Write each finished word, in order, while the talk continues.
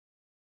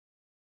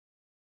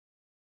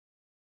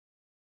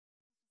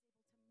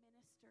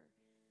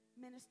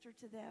minister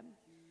to them.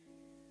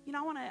 You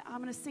know, I'm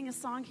gonna sing a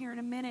song here in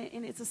a minute,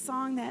 and it's a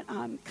song that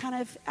kind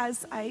of,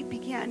 as I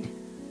began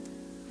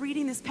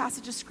reading this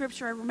passage of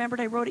scripture, I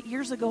remembered I wrote it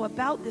years ago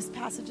about this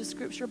passage of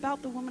scripture,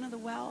 about the woman of the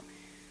well.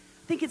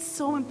 I think it's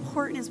so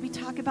important as we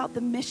talk about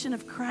the mission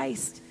of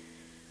Christ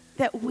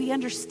that we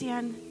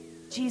understand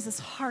Jesus'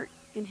 heart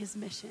in his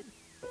mission.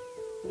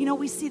 You know,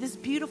 we see this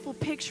beautiful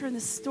picture in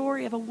this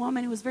story of a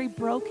woman who was very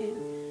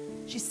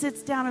broken. She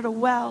sits down at a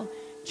well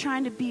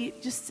trying to be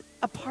just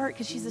apart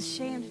because she's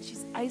ashamed and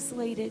she's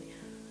isolated.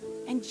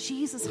 And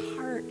Jesus'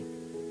 heart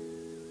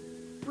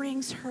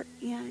brings her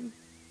in.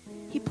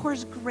 He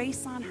pours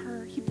grace on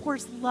her. He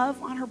pours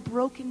love on her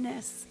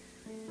brokenness.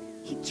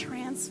 He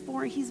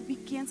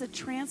begins a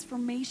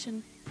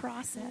transformation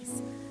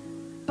process.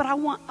 But I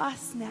want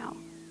us now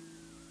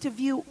to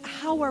view,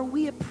 how are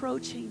we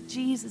approaching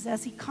Jesus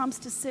as he comes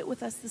to sit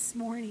with us this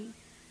morning?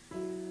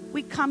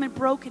 We come in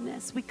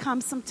brokenness. We come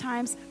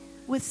sometimes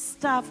with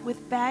stuff,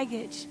 with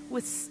baggage,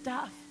 with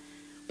stuff.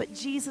 But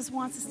Jesus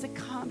wants us to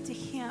come to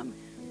him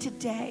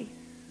today.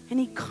 And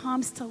he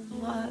comes to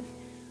love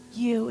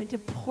you and to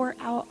pour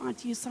out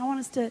onto you. So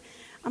I'm going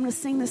to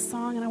sing this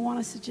song, and I want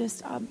us to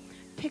just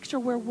picture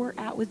where we're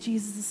at with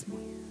Jesus this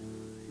morning.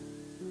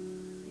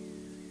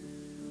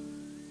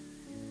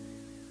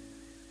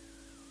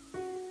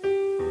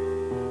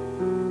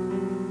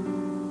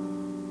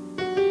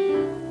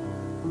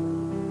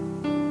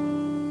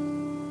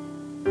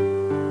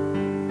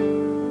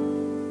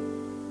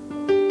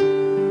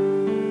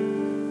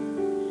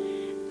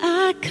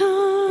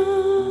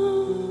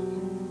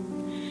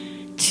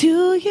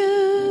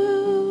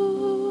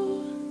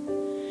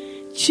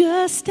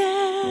 Just as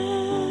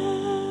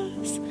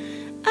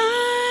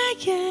I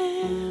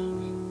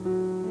am,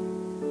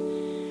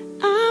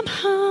 I'm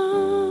humbled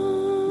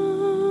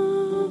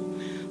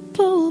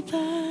by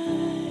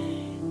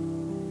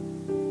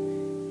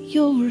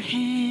your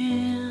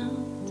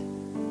hand,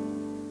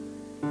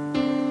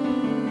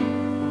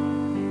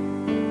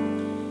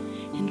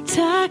 and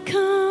I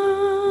come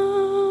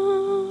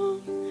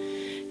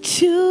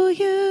to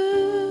you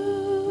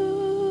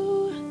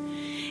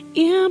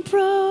in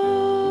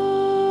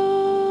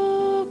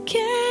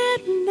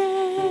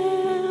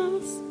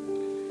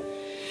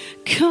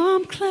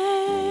come cleanse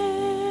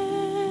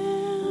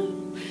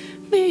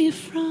me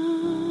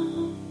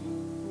from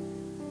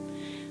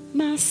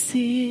my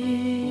sin.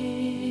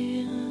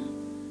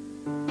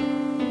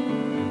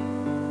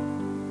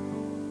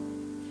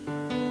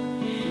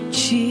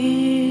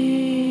 Jesus,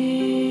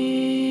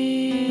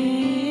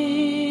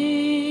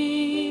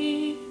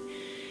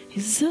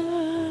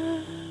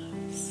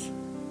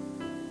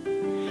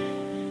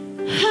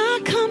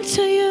 I come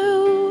to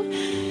you,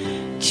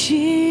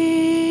 Jesus.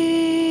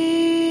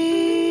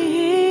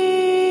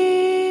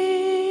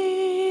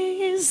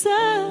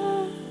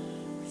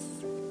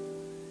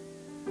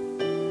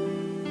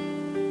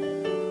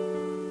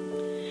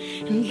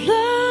 And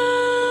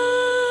love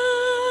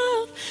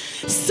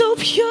so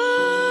pure,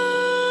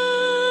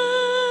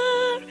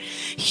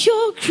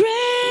 your grace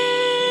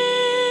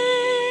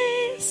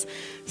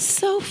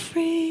so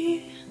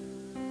free,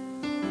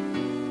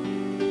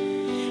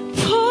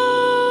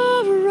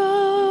 pour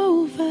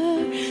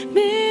over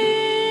me,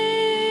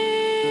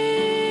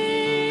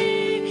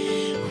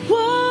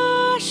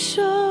 wash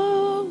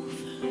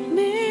over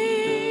me,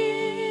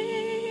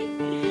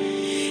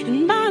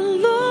 and my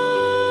Lord,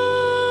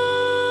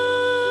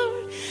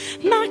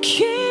 my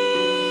King,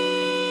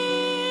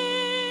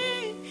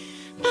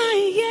 my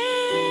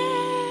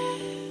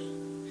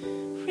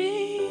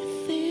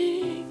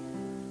everything.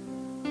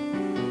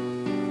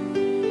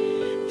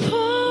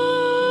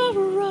 Pour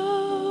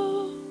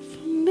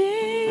over me,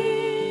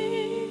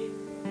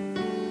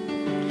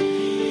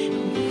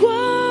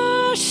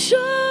 wash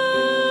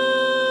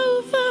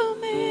over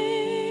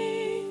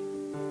me.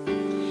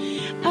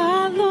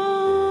 I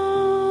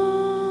long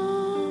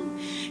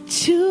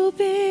to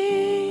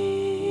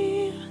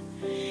be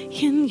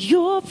in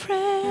your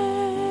presence,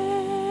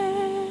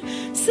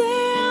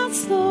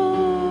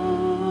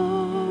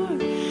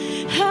 Lord.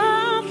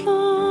 I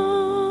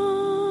long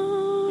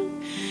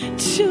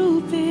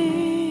to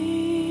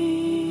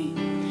be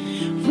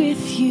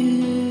with you.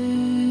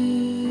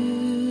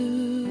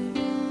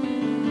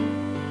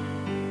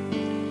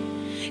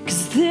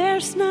 'Cause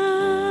there's nothing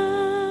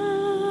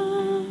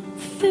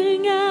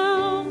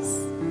else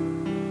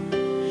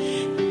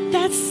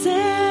that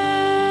satisfies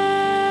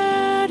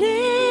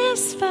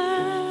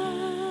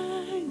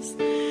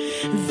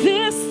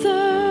this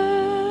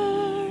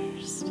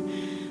thirst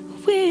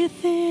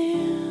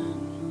within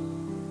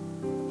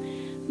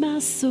my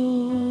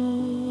soul.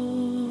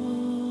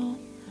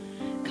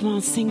 Come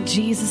on, sing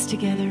Jesus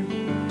together.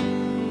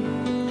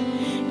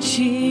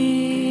 Jesus,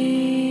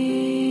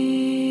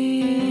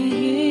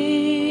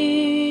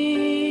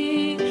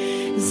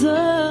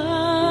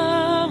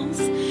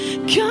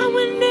 God,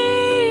 we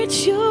need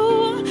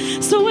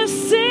you, so we're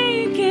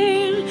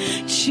singing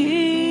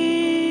Jesus.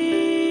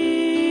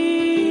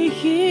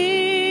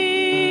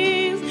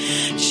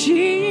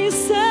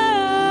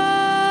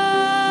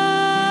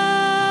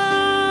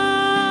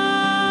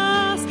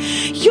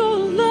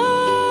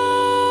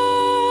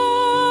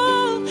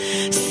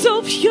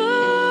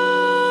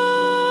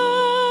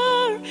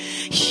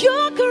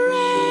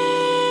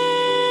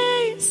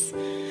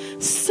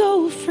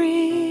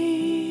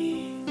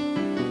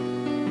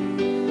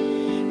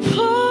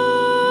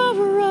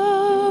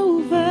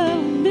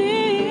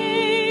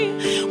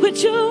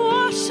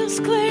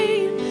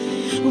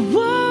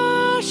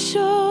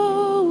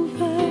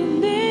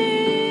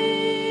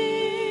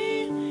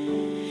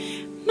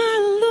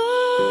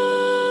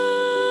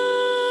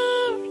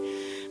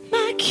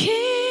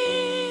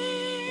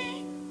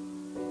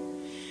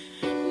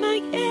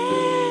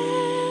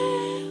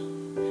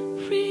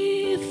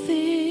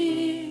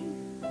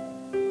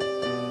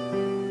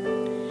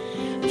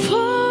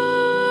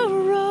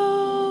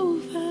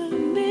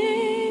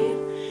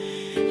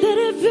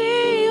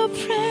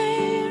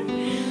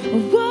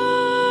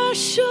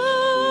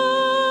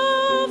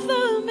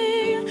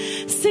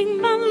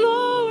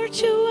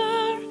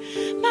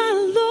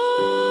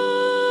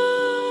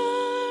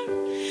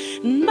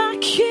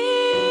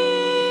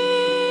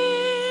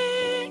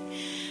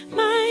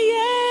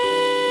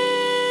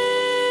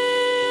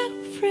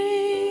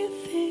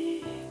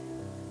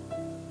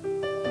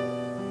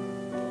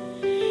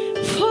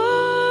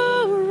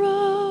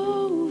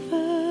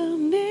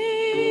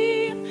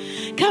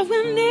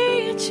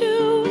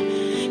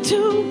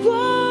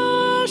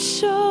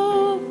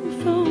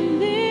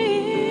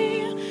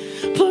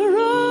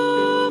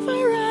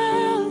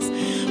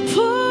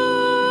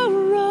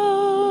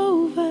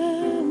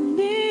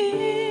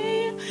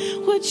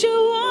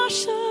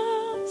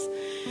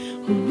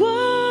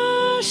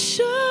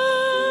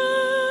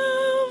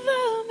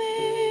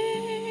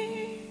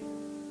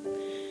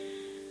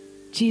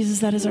 Jesus,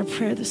 that is our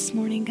prayer this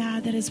morning,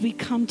 God, that as we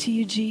come to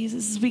you,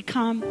 Jesus, as we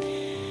come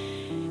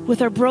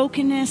with our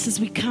brokenness, as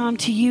we come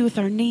to you with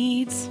our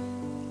needs,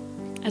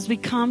 as we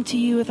come to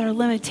you with our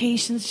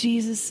limitations,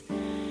 Jesus,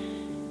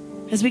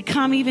 as we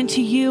come even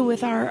to you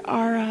with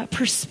our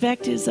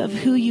perspectives of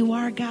who you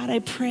are, God, I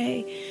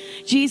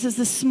pray, Jesus,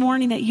 this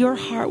morning that your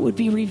heart would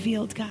be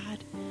revealed, God.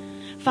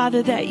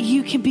 Father, that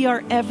you can be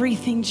our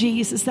everything,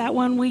 Jesus, that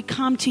when we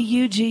come to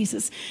you,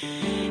 Jesus,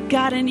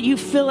 God, and you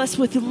fill us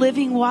with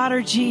living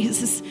water,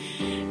 Jesus,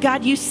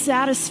 God, you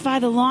satisfy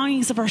the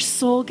longings of our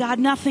soul, God.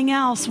 Nothing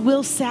else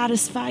will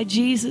satisfy,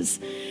 Jesus,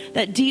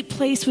 that deep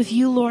place with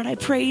you, Lord. I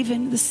pray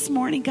even this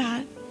morning,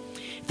 God,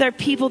 if there are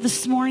people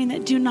this morning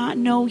that do not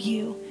know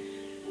you,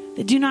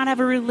 that do not have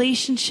a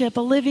relationship,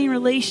 a living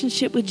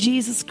relationship with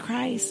Jesus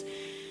Christ,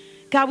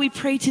 God, we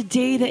pray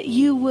today that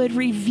you would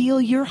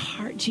reveal your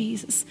heart,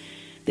 Jesus,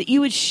 that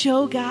you would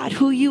show, God,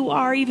 who you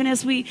are, even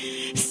as we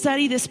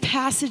study this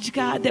passage,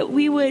 God, that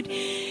we would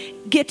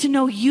get to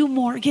know you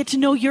more, get to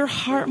know your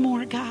heart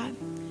more, God.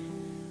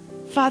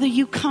 Father,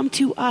 you come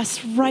to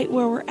us right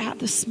where we're at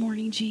this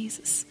morning,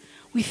 Jesus.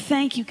 We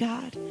thank you,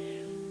 God.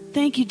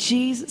 Thank you,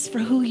 Jesus, for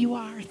who you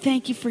are.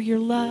 Thank you for your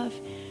love.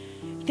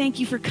 Thank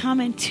you for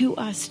coming to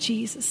us,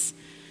 Jesus.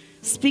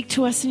 Speak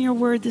to us in your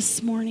word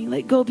this morning.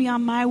 Let go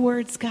beyond my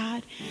words,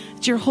 God.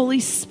 That your Holy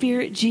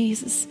Spirit,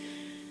 Jesus,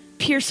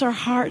 pierce our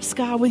hearts,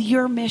 God, with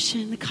your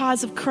mission, the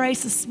cause of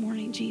Christ this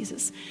morning,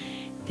 Jesus.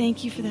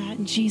 Thank you for that.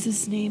 In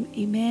Jesus' name,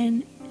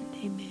 amen and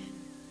amen.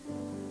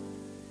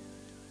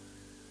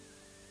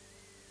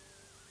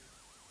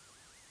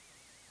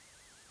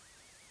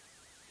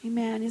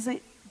 Amen.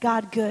 Isn't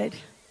God good?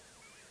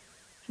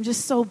 I'm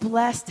just so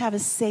blessed to have a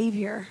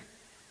Savior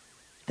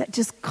that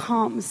just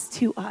comes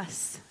to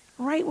us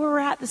right where we're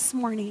at this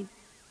morning.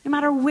 No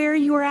matter where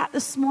you were at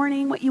this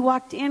morning, what you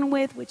walked in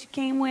with, what you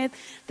came with,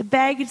 the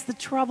baggage, the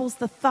troubles,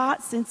 the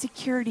thoughts,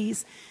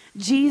 insecurities,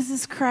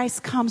 Jesus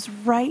Christ comes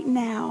right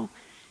now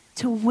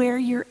to where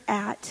you're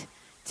at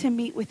to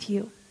meet with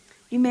you.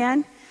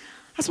 Amen?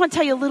 I just want to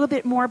tell you a little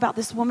bit more about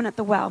this woman at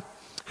the well.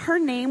 Her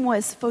name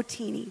was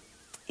Fotini.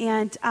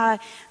 And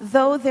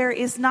though there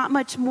is not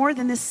much more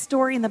than this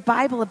story in the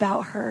Bible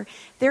about her,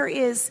 there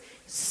is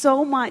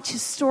so much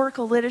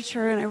historical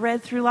literature, and I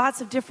read through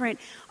lots of different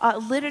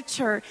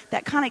literature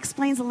that kind of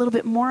explains a little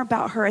bit more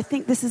about her. I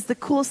think this is the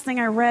coolest thing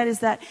I read, is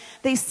that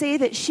they say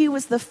that she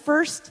was the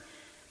first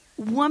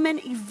woman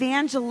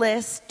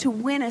evangelist to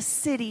win a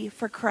city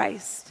for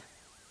Christ.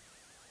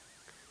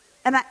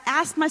 And I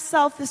asked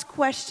myself this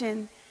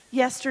question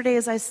yesterday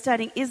as I was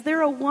studying: is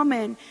there a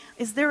woman,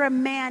 is there a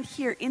man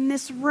here in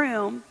this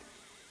room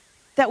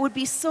that would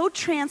be so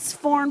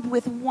transformed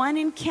with one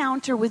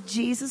encounter with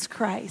Jesus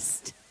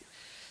Christ?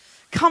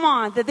 Come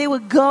on, that they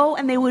would go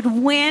and they would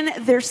win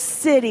their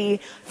city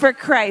for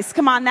Christ.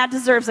 Come on, that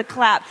deserves a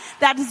clap.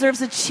 That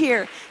deserves a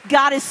cheer.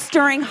 God is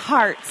stirring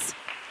hearts.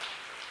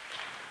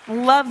 I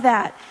love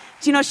that.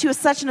 Do you know she was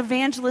such an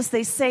evangelist?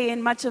 They say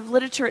in much of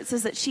literature, it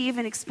says that she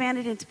even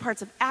expanded into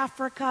parts of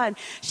Africa, and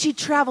she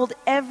traveled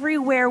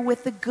everywhere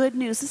with the good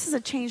news. This is a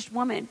changed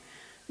woman.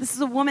 This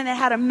is a woman that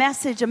had a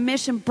message, a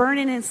mission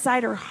burning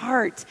inside her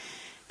heart.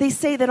 They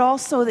say that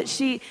also that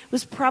she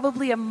was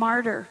probably a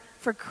martyr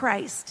for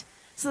Christ.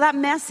 So that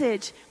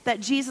message that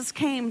Jesus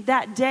came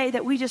that day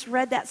that we just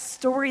read, that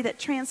story that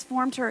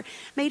transformed her,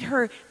 made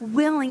her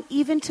willing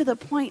even to the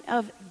point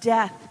of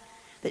death,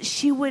 that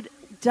she would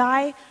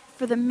die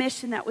for the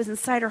mission that was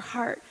inside her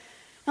heart.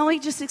 Now let me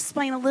just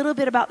explain a little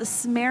bit about the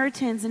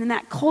Samaritans and in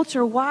that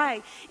culture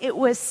why it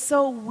was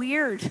so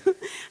weird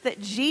that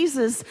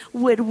Jesus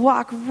would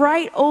walk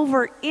right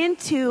over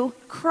into,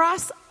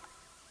 cross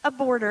a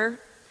border,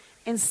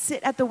 and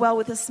sit at the well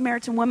with a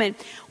Samaritan woman.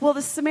 Well,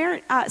 the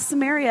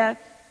Samaria,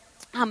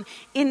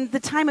 in the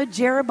time of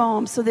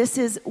Jeroboam, so this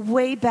is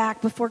way back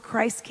before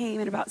Christ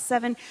came in about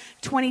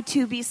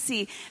 722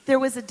 BC, there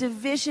was a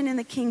division in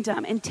the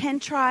kingdom, and 10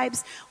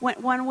 tribes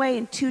went one way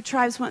and 2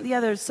 tribes went the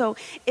other. So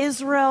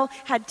Israel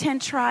had 10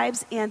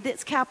 tribes, and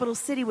its capital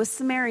city was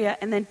Samaria,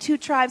 and then 2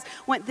 tribes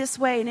went this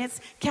way, and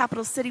its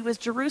capital city was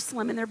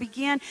Jerusalem, and there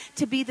began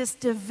to be this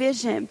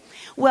division.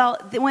 Well,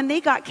 when they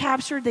got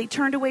captured, they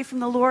turned away from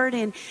the Lord,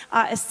 and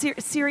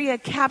Assyria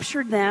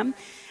captured them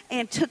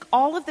and took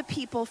all of the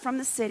people from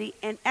the city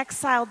and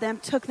exiled them,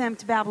 took them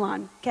to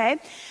Babylon, okay?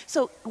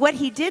 So what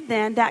he did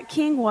then, that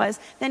king was,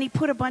 then he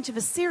put a bunch of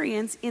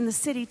Assyrians in the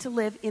city to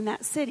live in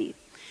that city.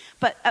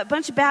 But a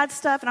bunch of bad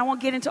stuff, and I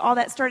won't get into all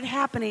that, started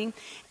happening.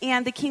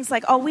 And the king's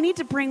like, oh, we need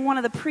to bring one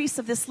of the priests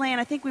of this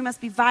land. I think we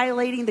must be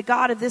violating the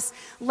God of this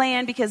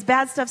land because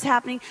bad stuff's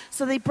happening.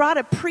 So they brought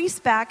a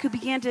priest back who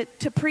began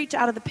to preach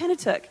out of the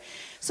Pentateuch.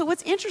 So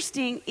what's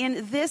interesting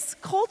in this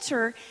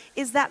culture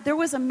is that there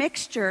was a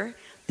mixture.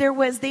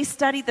 They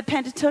studied the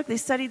Pentateuch, they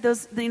studied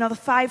those, the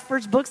 5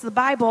 first books of the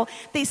Bible.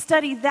 They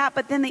studied that,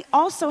 but then they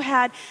also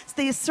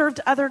they served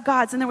other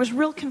gods, and there was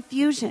real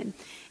confusion.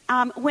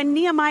 When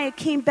Nehemiah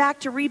came back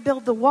to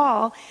rebuild the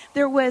wall,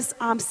 there was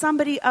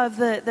somebody of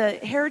the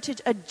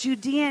heritage, a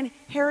Judean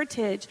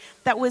heritage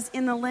that was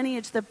in the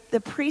lineage,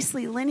 the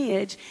priestly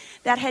lineage,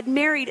 that had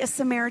married a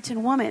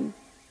Samaritan woman.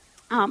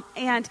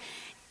 And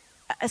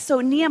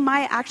so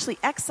Nehemiah actually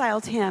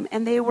exiled him,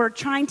 and they were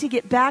trying to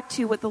get back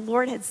to what the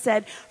Lord had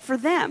said for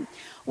them.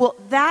 Well,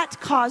 that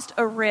caused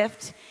a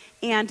rift,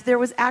 and there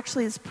was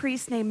actually this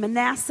priest named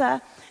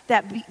Manasseh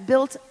that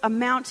built a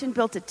mountain,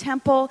 built a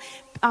temple,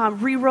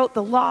 rewrote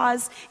the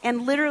laws,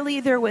 and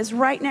literally there was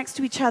right next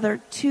to each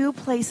other 2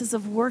 places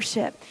of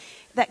worship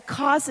that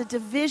caused a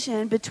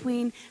division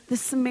between the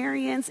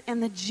Samaritans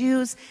and the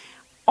Jews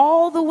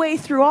all the way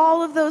through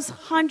all of those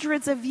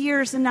hundreds of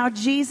years, and now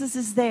Jesus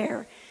is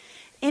there.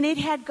 And it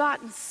had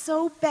gotten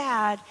so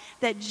bad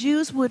that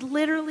Jews would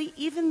literally,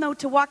 even though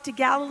to walk to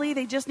Galilee,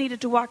 they just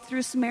needed to walk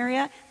through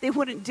Samaria, they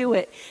wouldn't do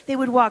it. They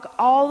would walk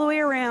all the way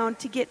around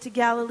to get to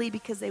Galilee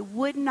because they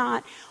would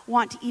not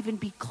want to even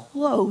be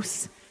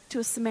close to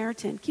a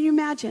Samaritan. Can you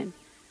imagine?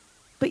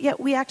 But yet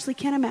we actually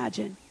can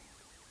imagine.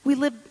 We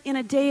live in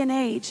a day and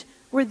age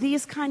where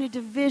these kind of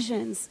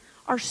divisions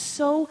are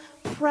so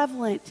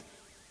prevalent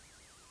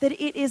that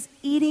it is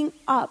eating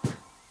up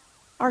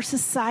our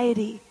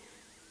society.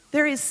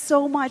 There is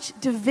so much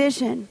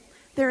division.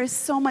 There is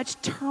so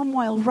much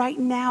turmoil right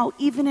now,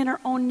 even in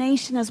our own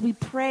nation. As we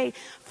pray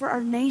for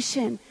our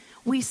nation,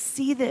 we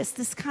see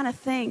this kind of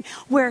thing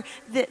where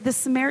the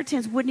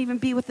Samaritans wouldn't even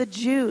be with the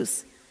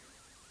Jews.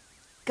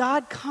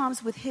 God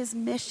comes with his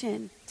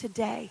mission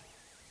today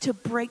to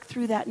break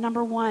through that.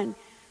 Number one,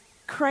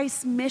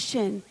 Christ's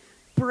mission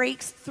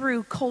breaks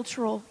through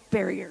cultural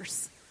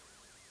barriers.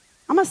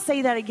 I'm going to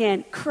say that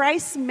again.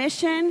 Christ's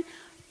mission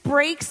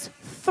breaks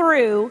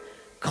through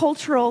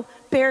cultural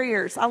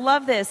barriers. I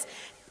love this.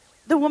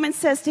 The woman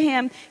says to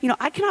him,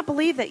 I cannot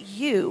believe that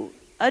you,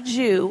 a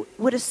Jew,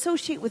 would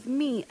associate with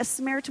me, a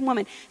Samaritan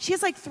woman. She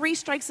has like 3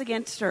 strikes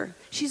against her.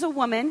 She's a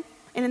woman,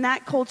 and in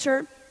that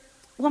culture,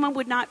 a man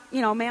would not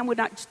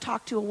just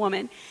talk to a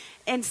woman.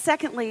 And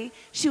secondly,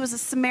 she was a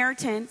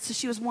Samaritan, so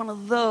she was one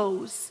of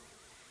those.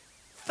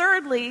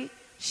 Thirdly,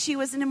 she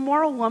was an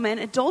immoral woman,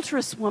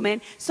 adulterous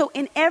woman. So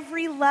in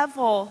every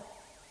level,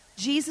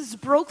 Jesus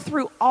broke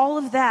through all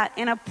of that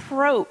and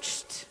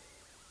approached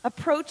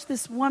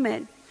this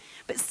woman.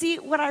 But see,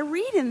 what I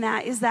read in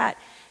that is that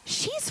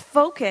she's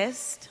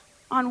focused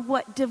on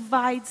what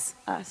divides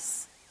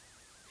us.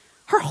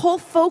 Her whole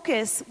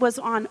focus was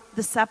on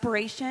the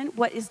separation,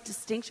 what is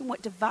distinction,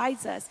 what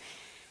divides us.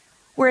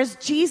 Whereas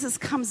Jesus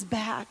comes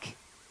back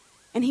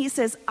and he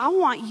says, I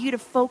want you to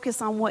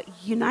focus on what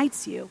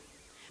unites you.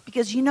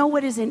 Because you know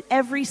what is in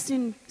every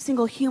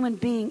single human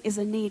being is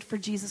a need for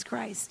Jesus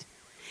Christ.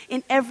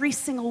 In every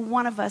single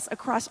one of us,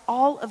 across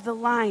all of the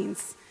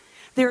lines,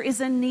 there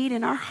is a need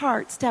in our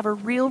hearts to have a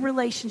real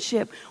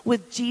relationship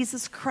with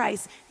Jesus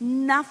Christ.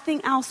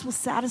 Nothing else will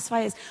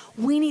satisfy us.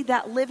 We need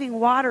that living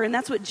water, and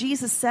that's what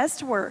Jesus says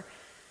to her.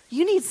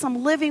 You need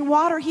some living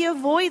water. He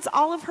avoids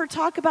all of her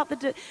talk about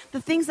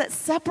the things that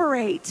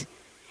separate,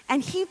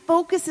 and he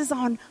focuses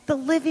on the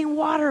living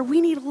water.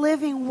 We need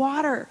living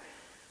water.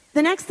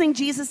 The next thing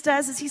Jesus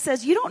does is he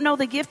says, you don't know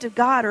the gift of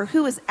God or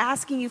who is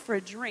asking you for a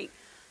drink.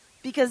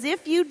 Because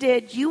if you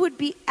did, you would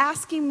be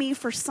asking me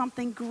for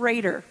something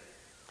greater.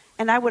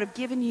 And I would have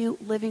given you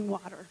living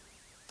water.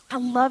 I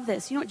love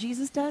this. You know what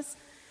Jesus does?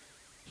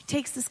 He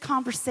takes this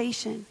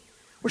conversation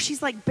where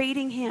she's like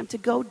baiting him to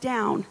go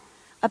down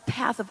a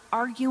path of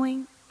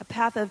arguing, a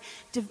path of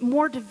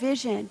more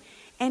division.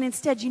 And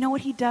instead, you know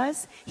what he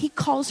does? He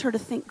calls her to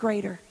think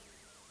greater.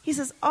 He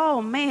says,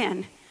 oh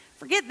man,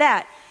 forget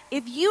that.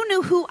 If you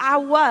knew who I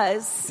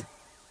was,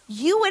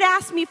 you would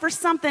ask me for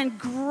something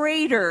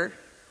greater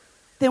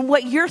than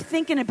what you're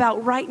thinking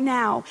about right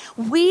now.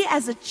 We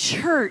as a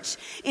church,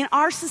 in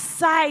our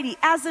society,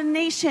 as a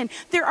nation,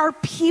 there are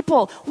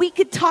people. We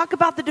could talk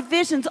about the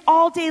divisions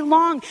all day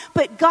long,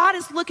 but God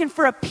is looking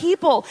for a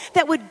people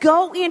that would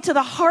go into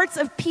the hearts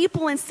of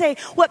people and say,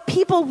 what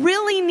people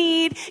really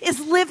need is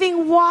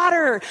living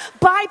water.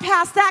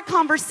 Bypass that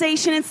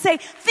conversation and say,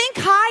 think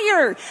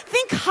higher.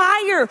 Think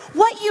higher.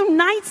 What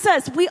unites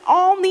us? We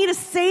all need a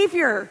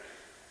Savior.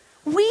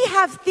 We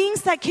have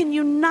things that can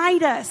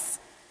unite us.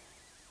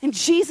 And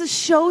Jesus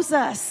shows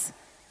us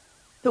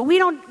that we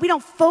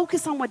don't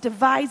focus on what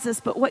divides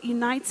us, but what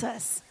unites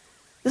us.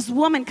 This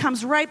woman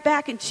comes right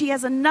back and she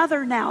has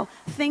another now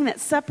thing that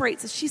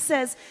separates us. She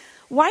says,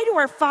 why do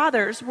our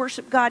fathers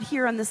worship God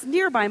here on this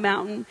nearby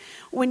mountain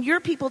when your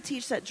people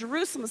teach that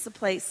Jerusalem is the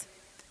place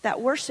that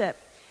worship?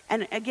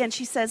 And again,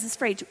 she says this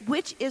phrase,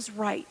 which is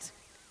right?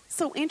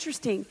 So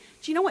interesting.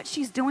 Do you know what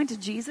she's doing to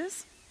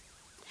Jesus?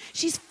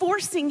 She's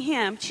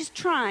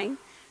trying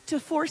to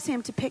force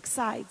him to pick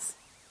sides.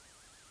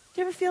 Do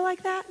you ever feel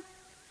like that?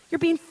 You're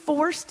being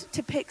forced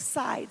to pick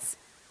sides.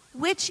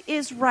 Which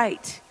is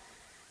right?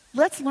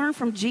 Let's learn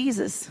from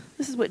Jesus.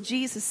 This is what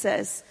Jesus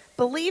says.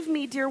 Believe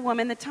me, dear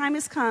woman, the time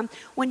has come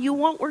when you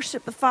won't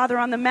worship the Father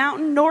on the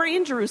mountain nor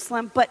in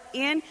Jerusalem, but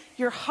in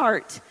your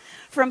heart.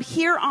 From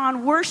here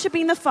on,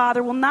 worshiping the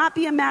Father will not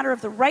be a matter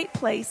of the right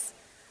place,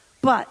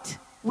 but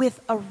with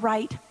a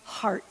right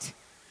heart.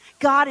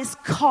 God is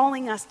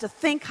calling us to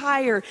think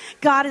higher.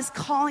 God is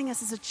calling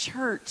us as a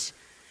church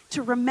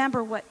to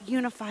remember what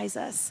unifies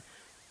us.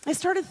 I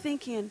started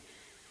thinking,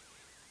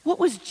 what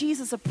was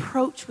Jesus'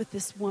 approach with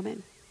this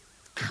woman?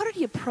 how did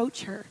he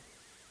approach her?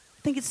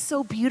 I think it's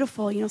so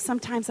beautiful. You know,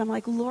 sometimes I'm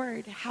like,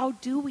 Lord, how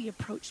do we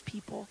approach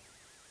people?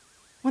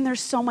 When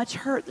there's so much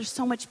hurt, there's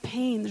so much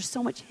pain, there's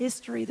so much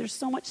history, there's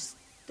so much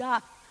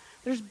stuff,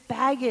 there's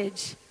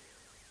baggage.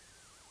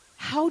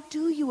 How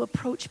do you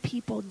approach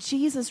people?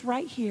 Jesus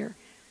right here.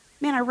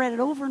 Man, I read it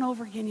over and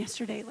over again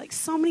yesterday, like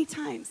so many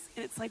times.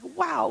 And it's like,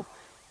 wow,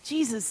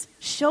 Jesus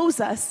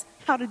shows us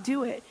how to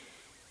do it.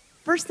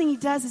 First thing he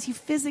does is he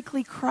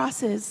physically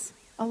crosses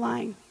a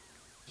line.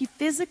 He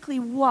physically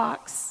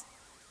walks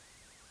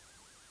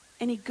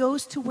and he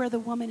goes to where the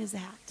woman is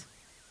at.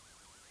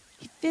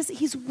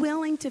 He's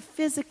willing to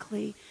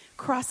physically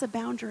cross a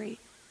boundary.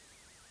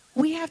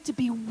 We have to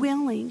be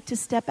willing to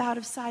step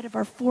outside of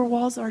our four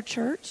walls of our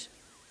church.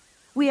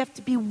 We have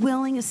to be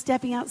willing to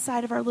stepping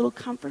outside of our little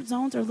comfort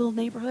zones, our little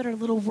neighborhood, our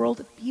little world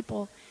of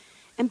people,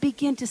 and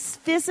begin to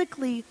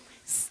physically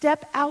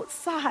step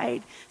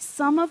outside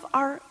some of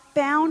our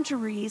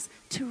boundaries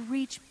to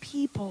reach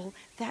people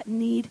that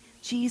need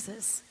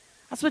Jesus.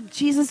 That's what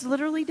Jesus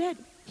literally did.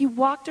 He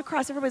walked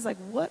across. Everybody's like,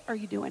 what are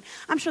you doing?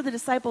 I'm sure the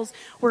disciples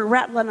were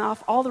rattling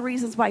off all the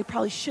reasons why he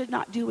probably should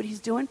not do what he's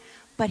doing,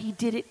 but he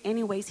did it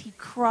anyways. He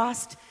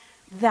crossed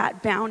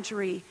that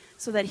boundary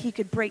so that he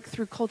could break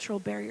through cultural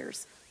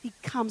barriers. He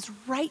comes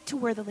right to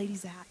where the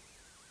lady's at.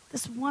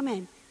 This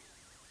woman,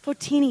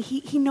 Fotini,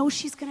 he knows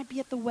she's going to be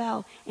at the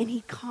well, and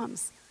he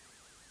comes.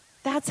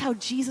 That's how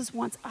Jesus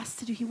wants us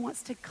to do. He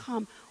wants to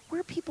come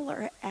where people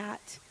are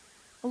at.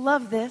 I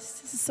love this.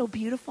 This is so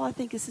beautiful. I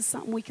think this is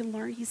something we can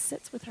learn. He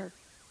sits with her.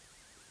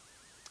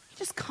 He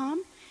just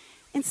comes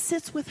and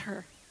sits with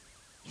her.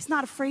 He's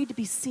not afraid to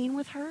be seen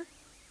with her.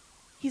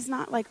 He's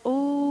not like,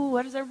 oh,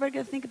 what is everybody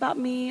going to think about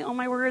me? Oh,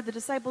 my word, the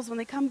disciples, when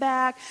they come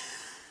back,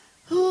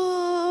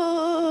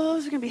 oh,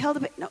 they're going to be held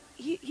up. No,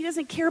 he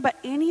doesn't care about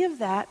any of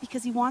that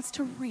because he wants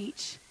to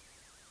reach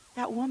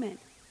that woman.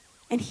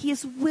 And he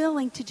is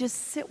willing to just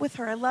sit with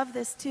her. I love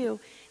this too.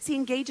 As he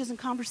engages in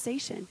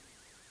conversation.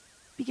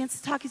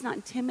 Begins to talk. He's not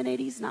intimidated.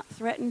 He's not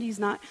threatened. He's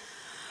not,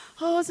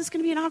 oh, is this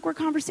going to be an awkward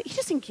conversation? He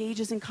just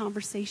engages in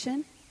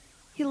conversation.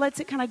 He lets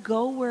it kind of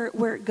go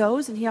where it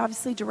goes, and he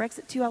obviously directs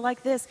it to. I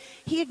like this.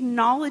 He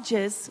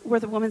acknowledges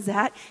where the woman's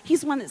at.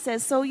 He's one that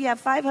says, so you have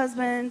 5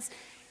 husbands.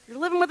 You're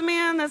living with a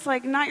man that's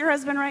like not your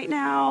husband right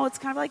now. It's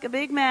kind of like a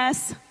big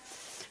mess.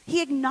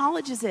 He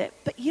acknowledges it,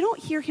 but you don't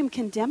hear him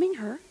condemning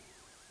her.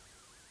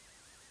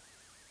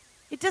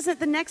 It doesn't,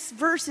 the next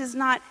verse is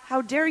not,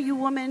 how dare you,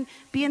 woman,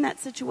 be in that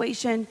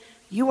situation.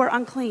 You are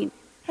unclean.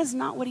 That's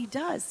not what he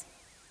does.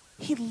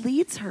 He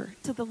leads her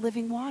to the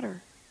living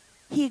water.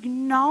 He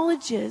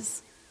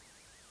acknowledges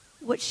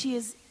what she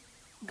is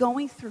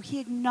going through. He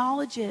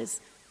acknowledges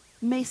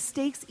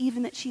mistakes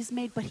even that she's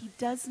made, but he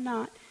does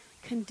not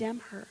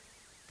condemn her.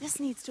 This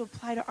needs to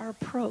apply to our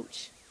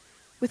approach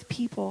with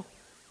people.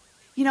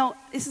 You know,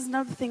 this is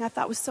another thing I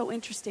thought was so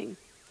interesting.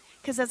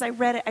 Because as I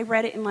read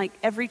it in like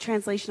every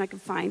translation I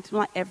could find.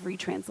 Well, not every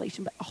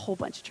translation, but a whole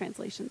bunch of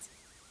translations.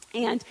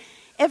 And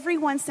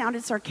everyone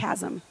sounded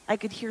sarcasm. I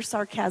could hear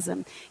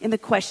sarcasm in the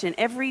question.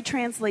 Every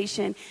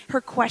translation,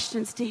 her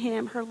questions to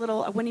him, her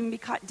little, I wouldn't even be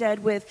caught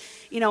dead with,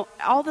 you know,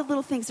 all the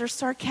little things. There's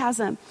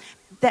sarcasm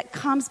that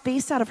comes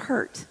based out of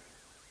hurt.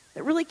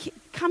 That really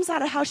comes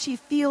out of how she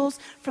feels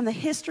from the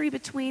history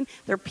between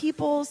their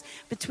peoples,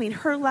 between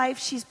her life.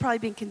 She's probably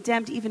been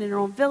condemned even in her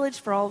own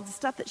village for all of the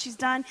stuff that she's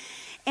done.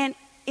 And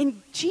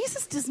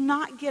Jesus does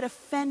not get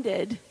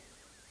offended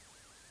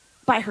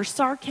by her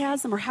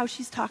sarcasm or how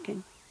she's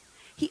talking.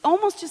 He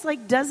almost just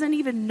like doesn't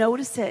even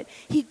notice it.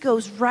 He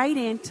goes right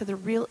into the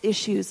real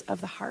issues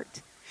of the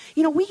heart.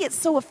 You know, we get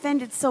so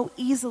offended so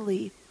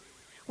easily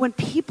when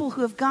people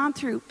who have gone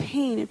through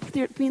pain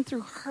and been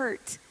through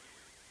hurt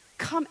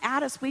come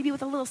at us maybe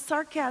with a little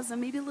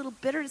sarcasm, maybe a little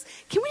bitterness.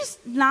 Can we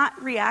just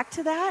not react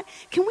to that?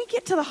 Can we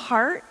get to the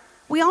heart?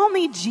 We all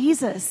need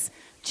Jesus.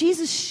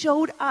 Jesus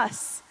showed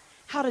us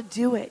how to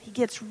do it. He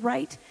gets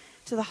right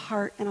to the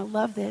heart, and I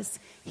love this.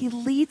 He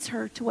leads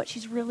her to what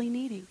she's really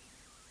needing.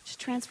 It's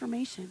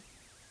transformation.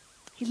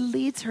 He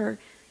leads her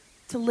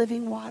to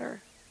living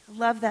water. I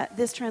love that.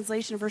 This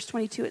translation, verse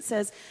 22, it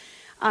says,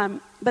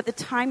 but the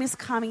time is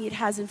coming, it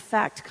has in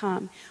fact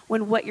come,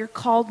 when what you're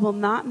called will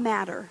not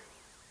matter.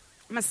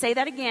 I'm going to say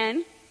that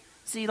again,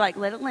 so you let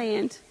it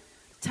land.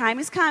 Time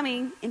is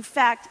coming, in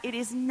fact, it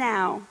is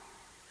now,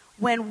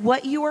 when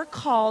what you are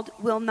called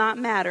will not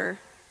matter,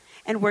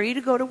 and where you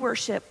to go to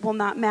worship will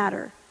not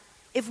matter.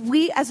 If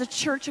we as a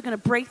church are going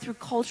to break through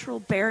cultural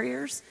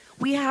barriers,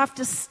 we have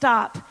to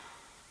stop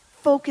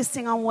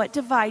focusing on what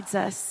divides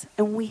us,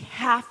 and we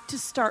have to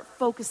start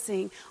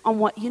focusing on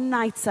what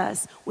unites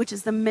us, which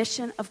is the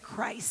mission of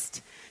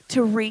Christ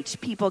to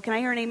reach people. Can I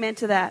hear an amen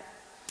to that?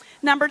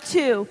 Number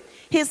 2,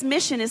 his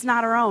mission is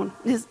not our own,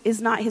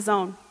 is not his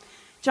own.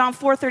 John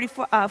 4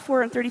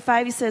 and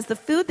 35, he says, the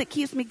food that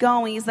keeps me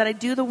going is that I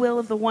do the will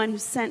of the one who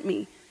sent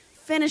me,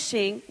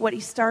 finishing what he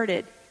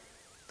started.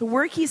 The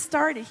work he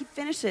started, he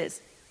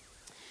finishes.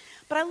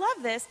 But I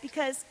love this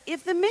because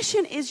if the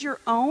mission is your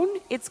own,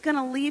 it's going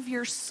to leave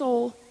your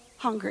soul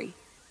hungry.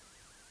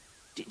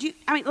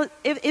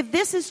 If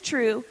this is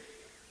true,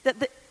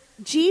 that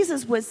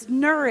Jesus was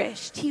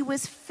nourished. He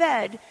was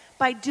fed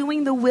by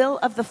doing the will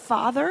of the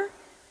Father.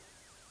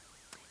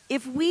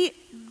 If we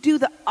do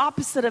the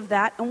opposite of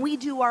that and we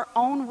do our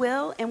own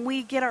will and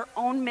we get our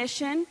own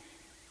mission,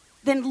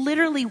 then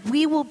literally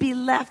we will be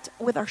left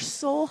with our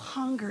soul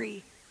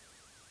hungry,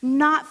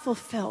 not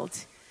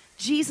fulfilled.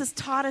 Jesus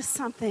taught us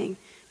something.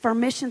 If our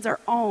mission's our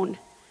own,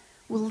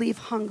 we'll leave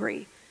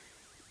hungry.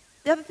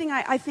 The other thing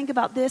I think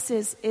about this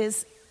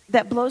is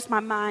that blows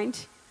my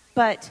mind,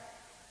 but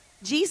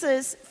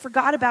Jesus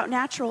forgot about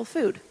natural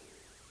food.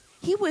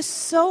 He was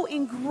so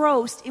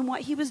engrossed in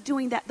what he was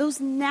doing that those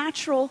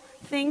natural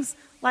things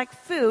like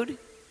food,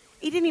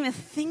 he didn't even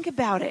think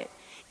about it.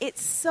 It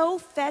so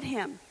fed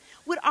him.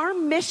 Would our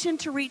mission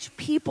to reach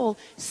people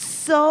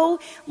so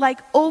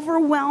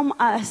overwhelm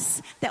us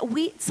that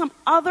some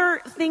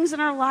other things in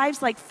our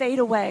lives fade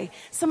away?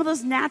 Some of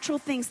those natural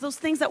things, those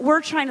things that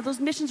those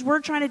missions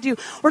we're trying to do.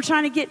 We're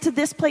trying to get to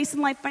this place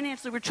in life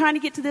financially. We're trying to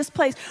get to this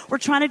place. We're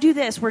trying to do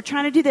this. We're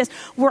trying to do this.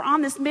 We're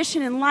on this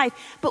mission in life.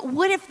 But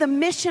what if the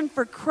mission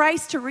for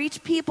Christ to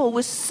reach people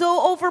was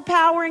so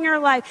overpowering our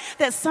life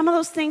that some of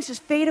those things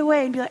just fade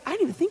away and be like, I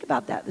didn't even think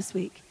about that this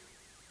week.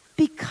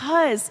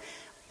 Because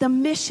the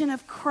mission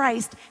of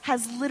Christ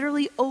has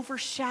literally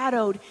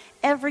overshadowed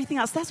everything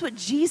else. That's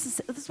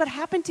what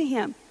happened to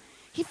him.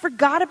 He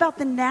forgot about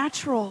the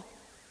natural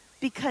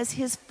because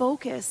his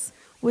focus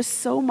was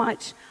so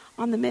much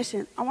on the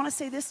mission. I want to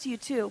say this to you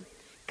too.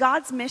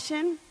 God's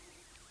mission,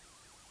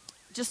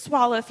 just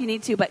swallow if you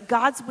need to, but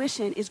God's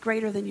mission is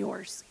greater than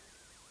yours.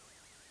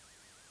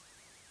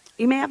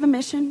 You may have a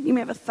mission, you may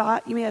have a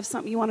thought, you may have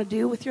something you want to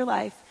do with your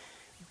life.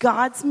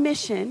 God's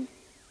mission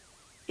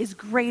is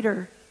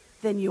greater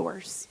than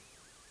yours.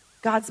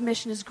 God's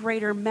mission is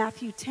greater.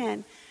 Matthew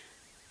 10,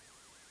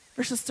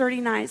 verses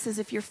 39, it says,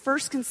 if your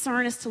first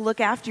concern is to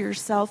look after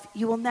yourself,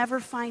 you will never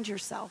find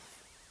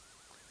yourself.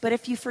 But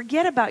if you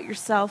forget about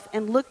yourself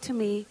and look to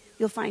me,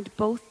 you'll find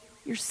both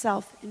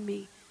yourself and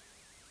me.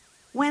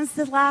 When's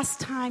the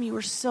last time you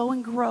were so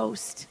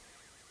engrossed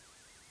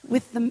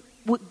with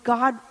what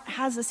God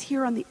has us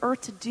here on the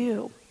earth to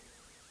do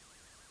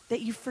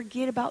that you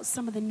forget about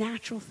some of the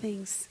natural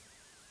things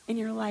in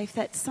your life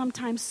that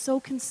sometimes so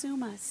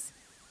consume us?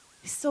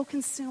 They so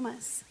consume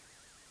us.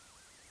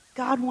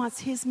 God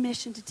wants his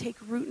mission to take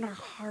root in our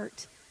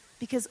heart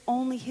because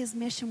only his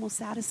mission will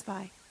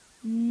satisfy.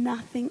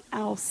 Nothing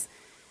else.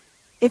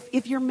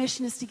 If your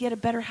mission is to get a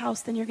better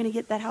house, then you're going to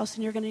get that house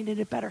and you're going to need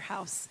a better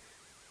house.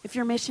 If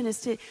your mission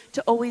is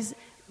to always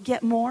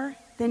get more,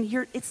 then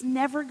it's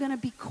never going to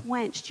be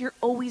quenched. You're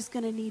always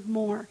going to need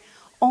more.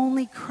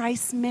 Only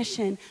Christ's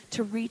mission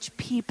to reach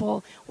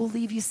people will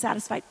leave you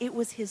satisfied. It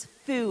was his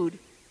food. It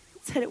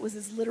said it was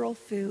his literal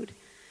food.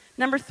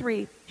 Number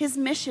 3, his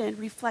mission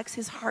reflects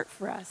his heart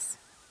for us.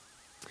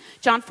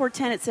 John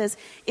 4:10, it says,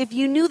 if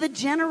you knew the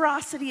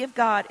generosity of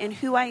God and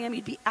who I am,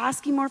 you'd be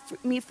asking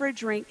me for a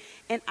drink,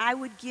 and I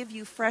would give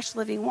you fresh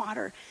living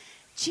water.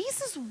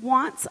 Jesus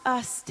wants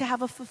us to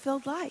have a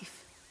fulfilled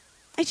life.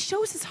 It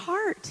shows his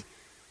heart.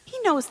 He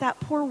knows that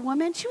poor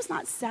woman. She was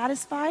not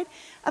satisfied.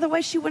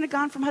 Otherwise, she wouldn't have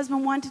gone from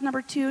husband 1 to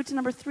number 2 to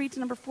number 3 to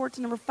number 4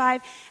 to number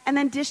 5 and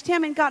then dished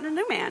him and gotten a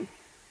new man.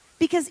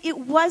 Because it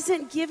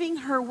wasn't giving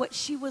her what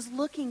she was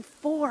looking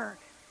for.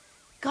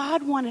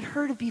 God wanted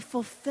her to be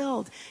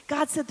fulfilled.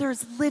 God said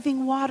there's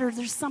living water.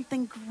 There's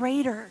something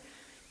greater.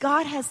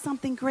 God has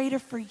something greater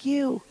for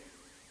you.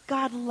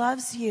 God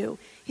loves you.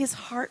 His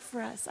heart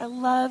for us. I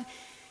love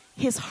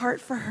his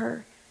heart for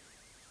her.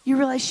 You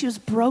realize she was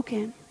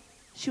broken.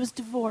 She was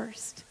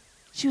divorced.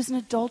 She was an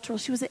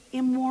adulteress. She was an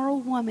immoral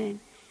woman.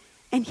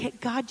 And yet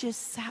God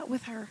just sat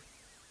with her.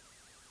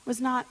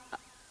 Was not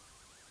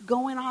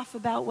going off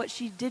about what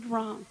she did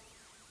wrong.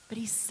 But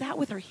he sat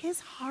with her. His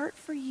heart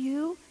for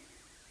you,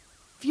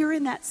 if you're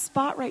in that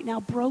spot right now,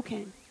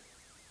 broken,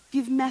 if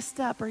you've messed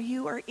up or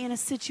you are in a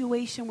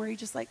situation where you're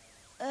just like,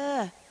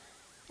 I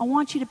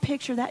want you to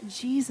picture that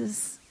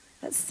Jesus,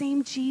 that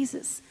same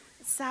Jesus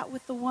that sat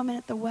with the woman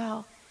at the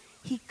well.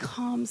 He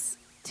comes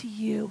to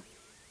you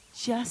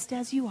just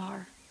as you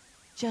are,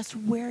 just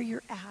where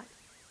you're at.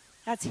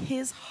 That's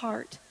his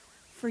heart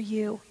for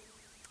you.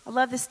 I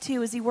love this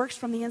too, as he works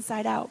from the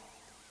inside out.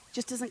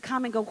 Just doesn't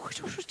come and go,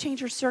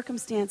 change your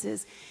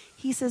circumstances.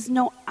 He says,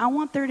 no, I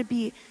want there to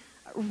be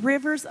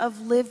rivers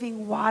of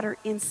living water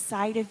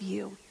inside of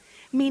you.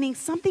 Meaning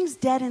something's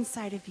dead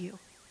inside of you.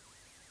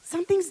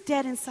 Something's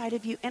dead inside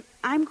of you, and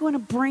I'm going to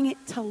bring it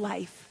to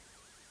life.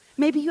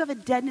 Maybe you have a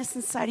deadness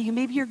inside of you.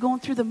 Maybe you're going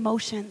through the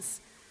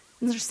motions,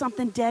 and there's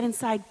something dead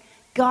inside.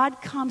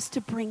 God comes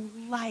to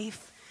bring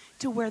life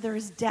to where there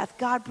is death.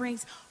 God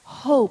brings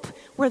hope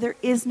where there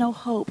is no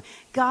hope.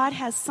 God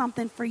has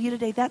something for you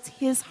today. That's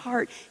his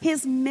heart.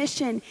 His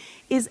mission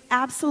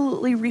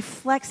absolutely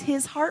reflects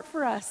his heart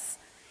for us.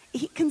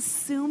 It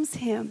consumes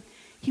him.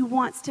 He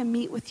wants to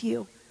meet with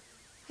you.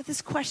 I have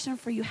this question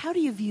for you. How do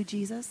you view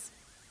Jesus?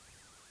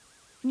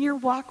 In your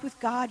walk with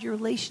God, your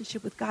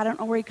relationship with God, I don't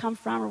know where you come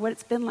from or what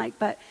it's been like,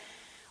 but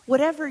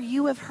whatever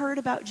you have heard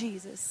about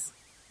Jesus,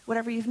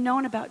 whatever you've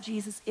known about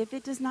Jesus, if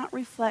it does not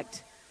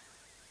reflect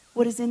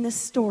what is in this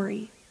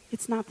story,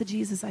 it's not the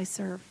Jesus I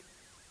serve.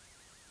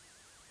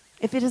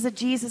 If it is a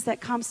Jesus that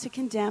comes to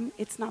condemn,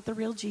 it's not the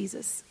real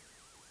Jesus.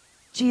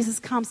 Jesus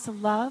comes to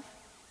love.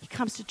 He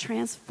comes to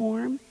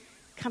transform.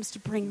 He comes to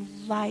bring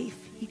life.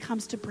 He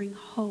comes to bring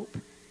hope.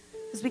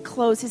 As we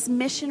close, his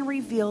mission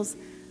reveals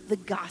the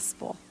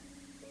gospel.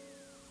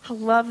 I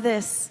love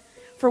this.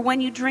 For when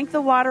you drink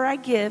the water I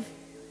give,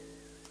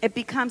 it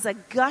becomes a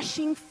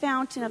gushing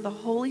fountain of the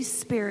Holy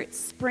Spirit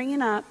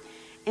springing up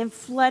and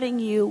flooding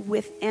you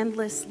with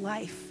endless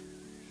life.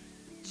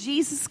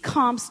 Jesus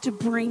comes to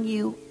bring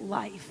you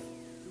life.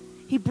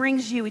 He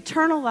brings you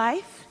eternal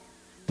life,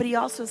 but he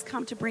also has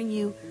come to bring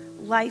you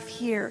life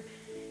here.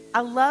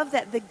 I love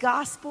that the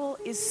gospel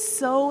is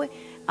so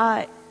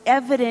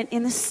evident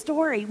in the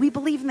story. We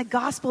believe in the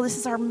gospel. This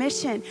is our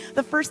mission.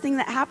 The first thing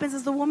that happens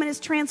is the woman is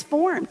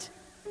transformed.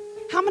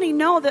 How many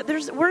know that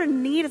we're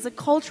in need as a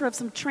culture of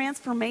some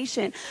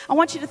transformation? I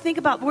want you to think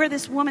about where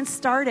this woman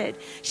started.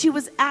 She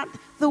was at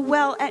the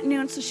well at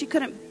noon, so she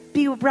couldn't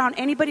be around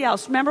anybody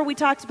else. Remember, we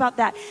talked about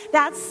that.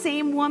 That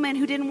same woman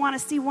who didn't want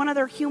to see one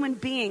other human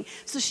being,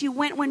 so she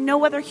went when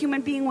no other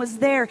human being was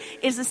there,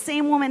 is the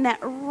same woman that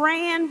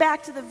ran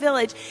back to the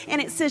village,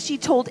 and it says she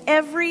told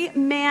every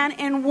man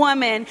and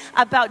woman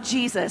about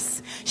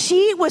Jesus.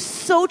 She was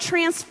so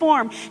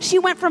transformed. She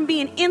went from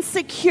being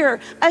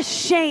insecure,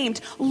 ashamed,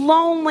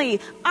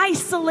 lonely,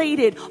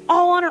 isolated,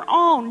 all on her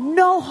own,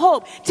 no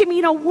hope, to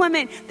being a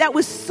woman that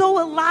was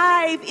so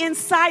alive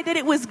inside that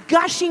it was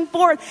gushing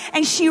forth,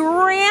 and she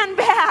ran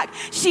back.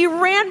 She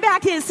ran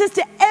back, and it says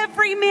to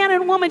every man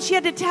and woman she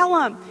had to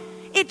tell him.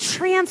 It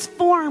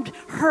transformed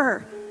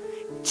her.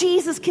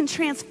 Jesus can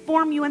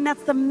transform you, and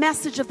that's the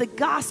message of the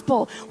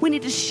gospel. We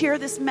need to share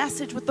this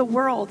message with the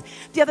world.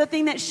 The other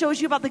thing that shows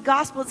you about the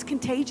gospel, it's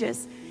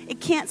contagious. It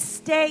can't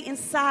stay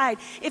inside.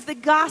 If the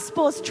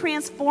gospel has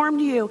transformed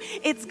you,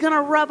 it's going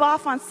to rub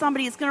off on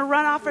somebody. It's going to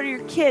run off on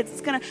your kids.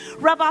 It's going to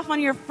rub off on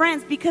your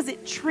friends because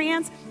it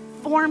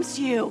transforms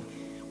you.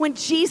 When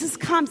Jesus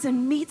comes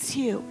and meets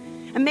you,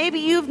 and maybe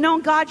you've known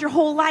God your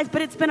whole life,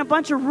 but it's been a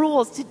bunch of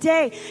rules.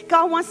 Today,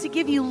 God wants to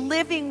give you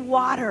living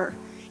water.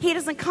 He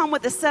doesn't come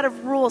with a set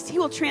of rules. He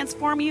will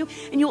transform you,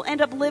 and you'll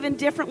end up living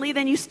differently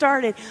than you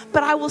started.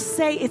 But I will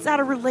say it's out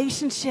of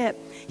relationship.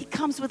 He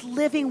comes with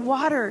living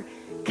water.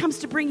 He comes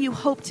to bring you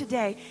hope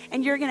today,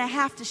 and you're going to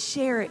have to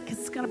share it because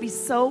it's going to be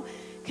so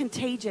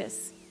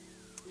contagious.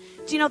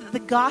 Do you know that the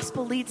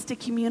gospel leads to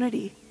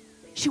community?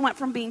 She went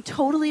from being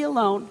totally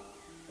alone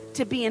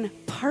to being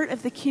part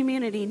of the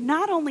community.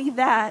 Not only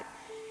that,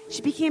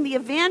 she became the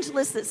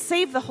evangelist that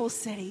saved the whole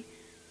city.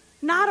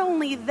 Not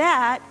only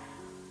that,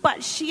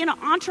 but she and an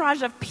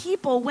entourage of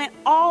people went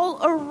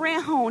all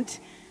around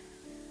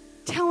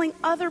telling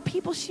other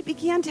people. She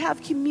began to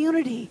have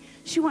community.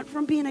 She went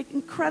from being an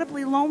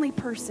incredibly lonely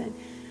person.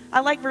 I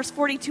like verse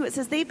 42. It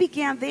says, they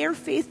began their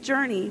faith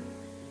journey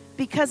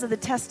because of the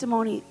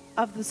testimony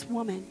of this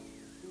woman.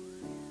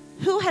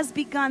 Who has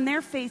begun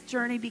their faith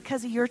journey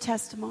because of your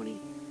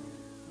testimony?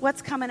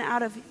 What's coming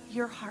out of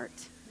your heart?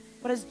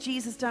 What has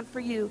Jesus done for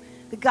you?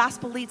 The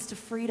gospel leads to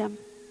freedom.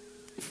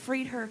 It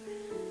freed her.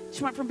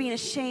 She went from being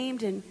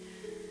ashamed and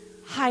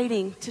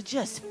hiding to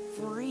just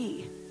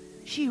free.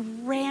 She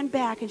ran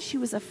back and she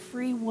was a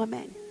free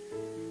woman.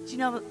 Do you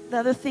know the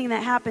other thing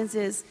that happens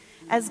is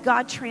as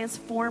God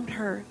transformed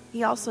her,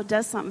 he also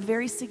does something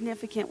very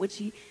significant, which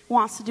he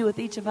wants to do with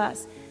each of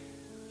us.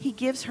 He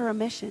gives her a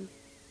mission.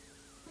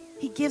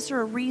 He gives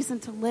her a reason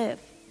to live.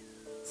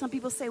 Some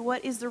people say,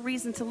 what is the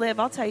reason to live?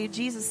 I'll tell you,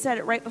 Jesus said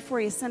it right before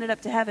he ascended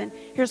up to heaven.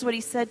 Here's what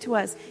he said to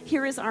us.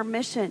 Here is our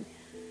mission.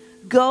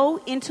 Go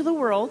into the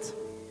world.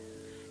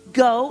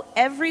 Go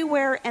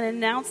everywhere and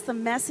announce the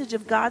message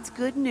of God's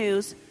good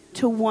news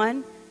to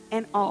one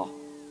and all.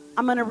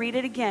 I'm going to read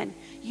it again.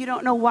 You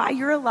don't know why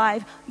you're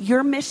alive.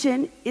 Your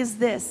mission is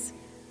this.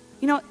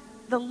 You know,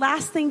 the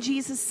last thing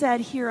Jesus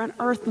said here on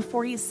earth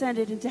before he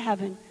ascended into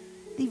heaven,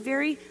 the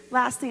very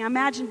last thing, I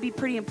imagine would be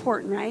pretty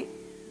important, right?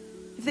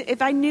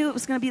 If I knew it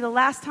was going to be the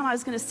last time I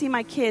was going to see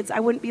my kids, I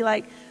wouldn't be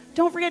like,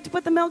 don't forget to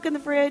put the milk in the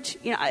fridge.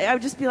 You know, I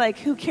would just be like,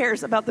 who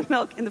cares about the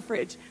milk in the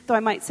fridge? Though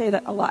I might say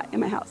that a lot in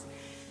my house.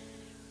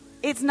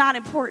 It's not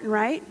important,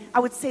 right?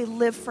 I would say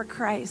live for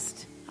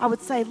Christ. I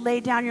would say lay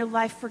down your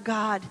life for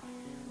God.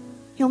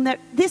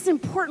 This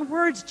important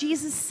words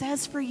Jesus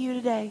says for you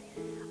today.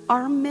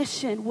 Our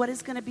mission, what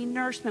is going to be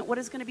nourishment, what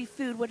is going to be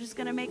food, what is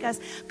going to make us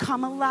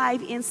come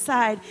alive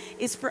inside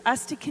is for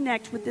us to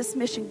connect with this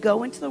mission.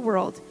 Go into the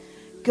world.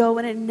 Go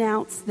and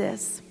announce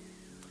this.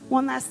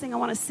 One last thing I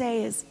want to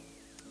say is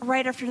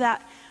right after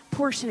that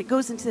portion, it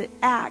goes into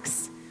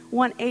Acts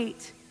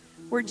 1:8,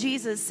 where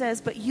Jesus says,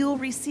 but you'll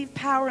receive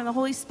power and the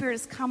Holy Spirit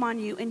has come on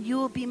you, and you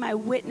will be my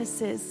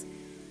witnesses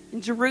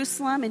in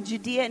Jerusalem and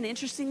Judea. And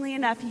interestingly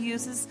enough, he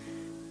uses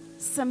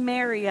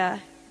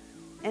Samaria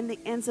and the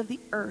ends of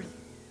the earth.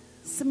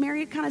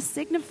 Samaria kind of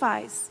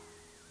signifies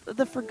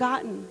the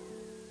forgotten,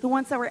 the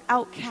ones that were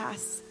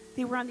outcasts.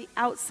 They were on the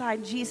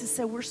outside. Jesus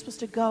said, we're supposed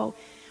to go.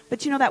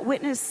 But you know, that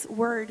witness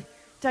word,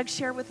 Doug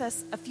shared with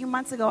us a few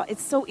months ago, it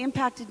so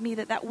impacted me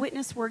that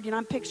witness word, you know,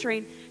 I'm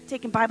picturing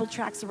taking Bible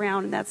tracts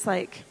around, and that's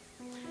like,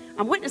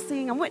 I'm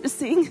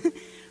witnessing.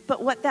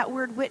 But what that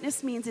word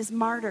witness means is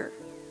martyr.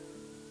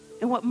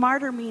 And what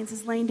martyr means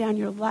is laying down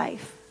your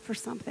life for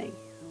something.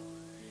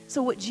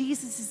 So what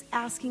Jesus is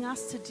asking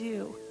us to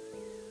do,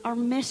 our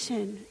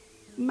mission,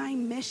 my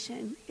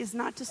mission, is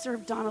not to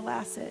serve Donna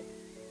Lasit,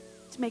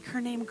 to make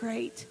her name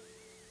great,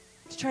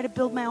 to try to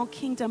build my own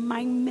kingdom.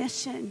 My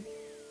mission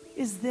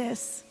is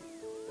this,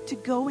 to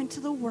go into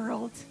the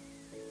world,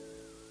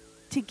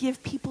 to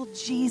give people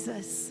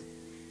Jesus,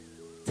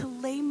 to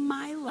lay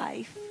my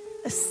life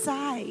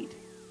aside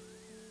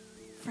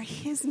for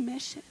his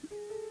mission.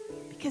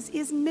 Because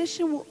his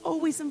mission will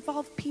always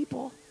involve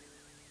people.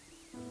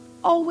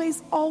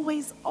 Always,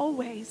 always,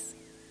 always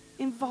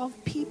involve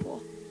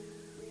people.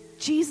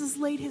 Jesus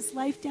laid his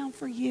life down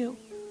for you.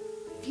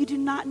 If you do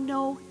not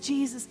know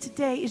Jesus,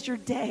 today is your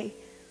day.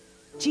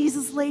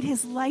 Jesus laid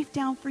his life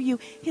down for you.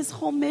 His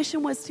whole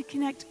mission was to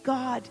connect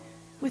God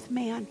with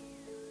man.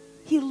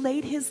 He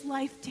laid his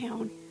life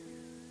down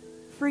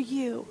for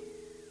you.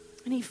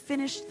 And he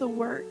finished the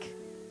work.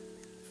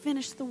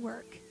 Finished the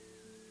work.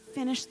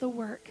 Finished the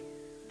work.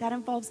 That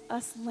involves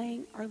us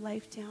laying our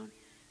life down.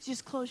 So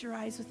just close your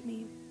eyes with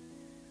me.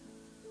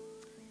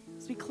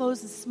 As we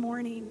close this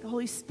morning, the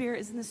Holy Spirit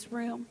is in this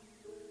room.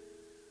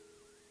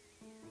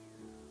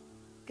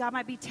 God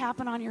might be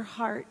tapping on your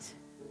heart.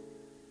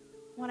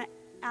 I want to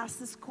ask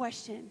this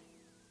question.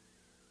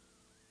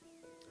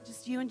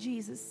 Just you and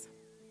Jesus.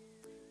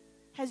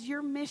 Has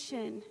your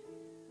mission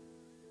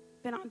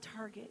been on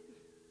target?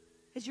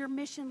 Has your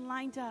mission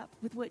lined up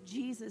with what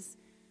Jesus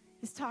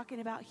is talking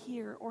about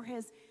here? Or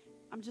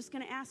I'm just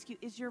going to ask you,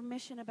 is your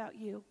mission about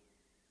you?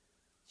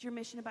 Is your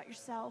mission about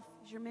yourself?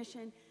 Is your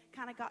mission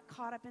kind of got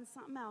caught up in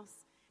something else?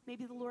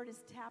 Maybe the Lord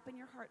is tapping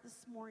your heart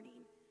this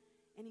morning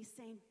and he's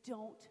saying,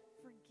 don't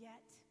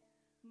forget,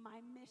 my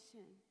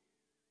mission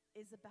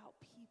is about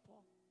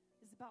people,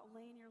 is about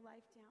laying your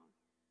life down.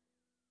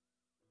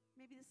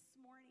 Maybe this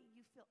morning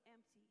you feel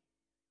empty.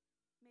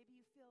 Maybe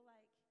you feel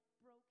like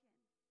broken.